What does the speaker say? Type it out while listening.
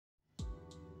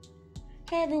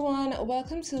Hey everyone,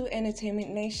 welcome to Entertainment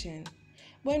Nation.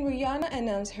 When Rihanna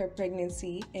announced her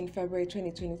pregnancy in February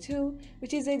 2022,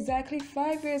 which is exactly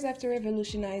 5 years after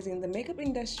revolutionizing the makeup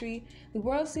industry, the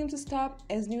world seemed to stop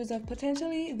as news of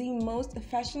potentially the most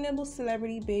fashionable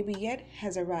celebrity baby yet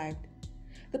has arrived.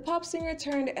 The pop singer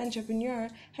turned entrepreneur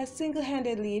has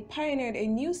single-handedly pioneered a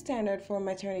new standard for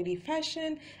maternity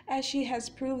fashion, as she has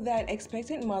proved that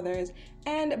expectant mothers,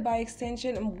 and by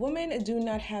extension women, do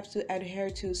not have to adhere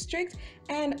to strict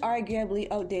and arguably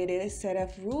outdated set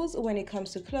of rules when it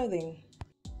comes to clothing.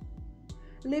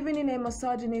 Living in a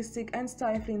misogynistic and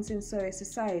stifling sensory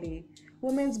society,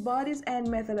 women's bodies and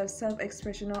method of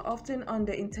self-expression are often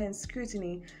under intense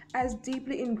scrutiny, as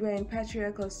deeply ingrained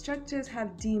patriarchal structures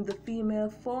have deemed the female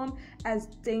form as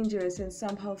dangerous and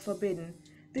somehow forbidden,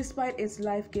 despite its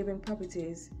life-giving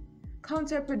properties.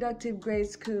 Counterproductive grade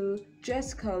school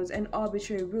dress codes and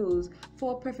arbitrary rules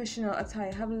for professional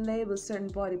attire have labeled certain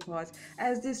body parts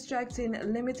as distracting,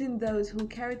 limiting those who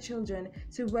carry children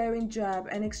to wearing drab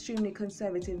and extremely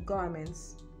conservative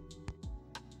garments.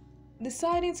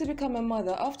 Deciding to become a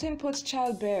mother often puts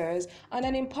childbearers on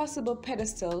an impossible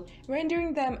pedestal,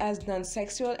 rendering them as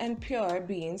non-sexual and pure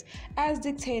beings, as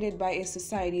dictated by a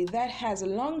society that has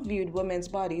long viewed women's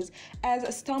bodies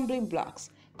as stumbling blocks,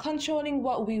 controlling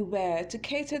what we wear to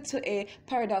cater to a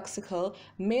paradoxical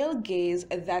male gaze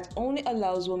that only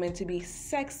allows women to be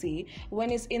sexy when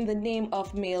it's in the name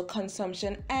of male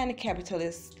consumption and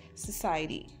capitalist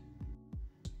society.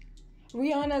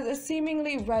 Rihanna's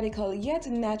seemingly radical yet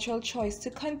natural choice to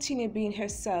continue being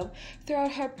herself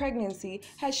throughout her pregnancy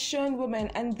has shown women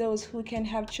and those who can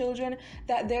have children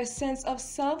that their sense of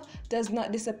self does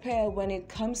not disappear when it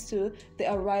comes to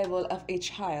the arrival of a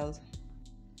child.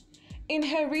 In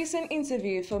her recent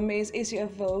interview for May's issue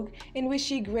of Vogue, in which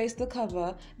she graced the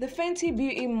cover, the Fenty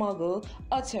Beauty mogul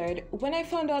uttered, "When I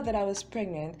found out that I was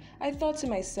pregnant, I thought to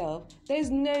myself, there's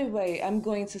no way I'm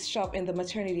going to shop in the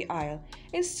maternity aisle.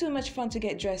 It's too much fun to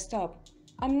get dressed up.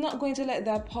 I'm not going to let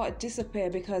that part disappear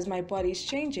because my body's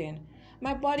changing.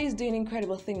 My body's doing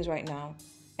incredible things right now,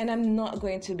 and I'm not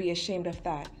going to be ashamed of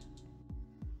that."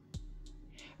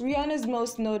 Rihanna's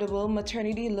most notable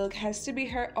maternity look has to be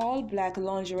her all-black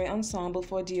lingerie ensemble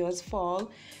for Dior's Fall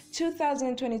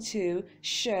 2022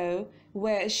 show,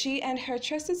 where she and her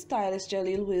trusted stylist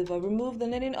Jalil Weaver removed the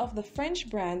linen of the French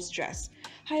brand's dress,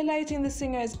 highlighting the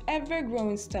singer's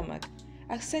ever-growing stomach,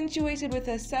 accentuated with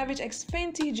a Savage X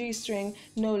Fenty G-string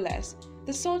no less.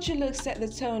 The sultry look set the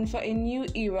tone for a new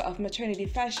era of maternity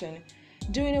fashion,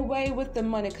 doing away with the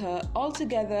moniker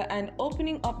altogether and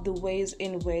opening up the ways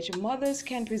in which mothers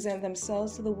can present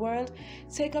themselves to the world,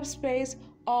 take up space,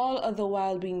 all the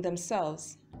while being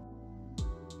themselves.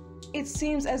 It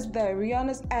seems as though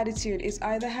Rihanna's attitude is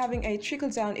either having a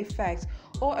trickle-down effect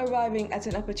or arriving at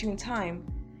an opportune time.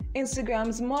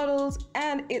 Instagram's models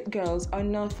and it girls are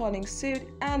now following suit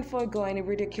and foregoing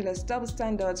ridiculous double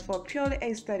standards for purely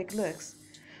aesthetic looks.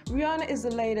 Rihanna is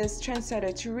the latest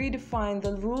trendsetter to redefine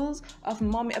the rules of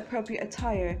mommy-appropriate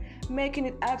attire, making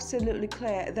it absolutely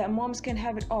clear that moms can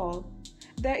have it all.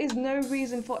 There is no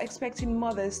reason for expecting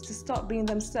mothers to stop being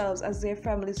themselves as their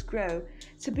families grow,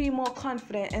 to be more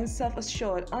confident and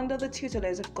self-assured under the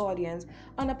tutelage of guardians,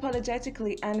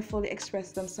 unapologetically and fully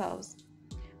express themselves.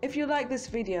 If you like this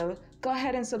video, go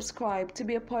ahead and subscribe to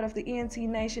be a part of the ENT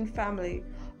Nation family.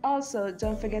 Also,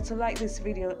 don't forget to like this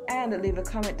video and leave a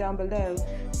comment down below.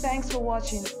 Thanks for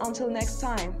watching. Until next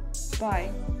time,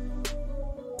 bye.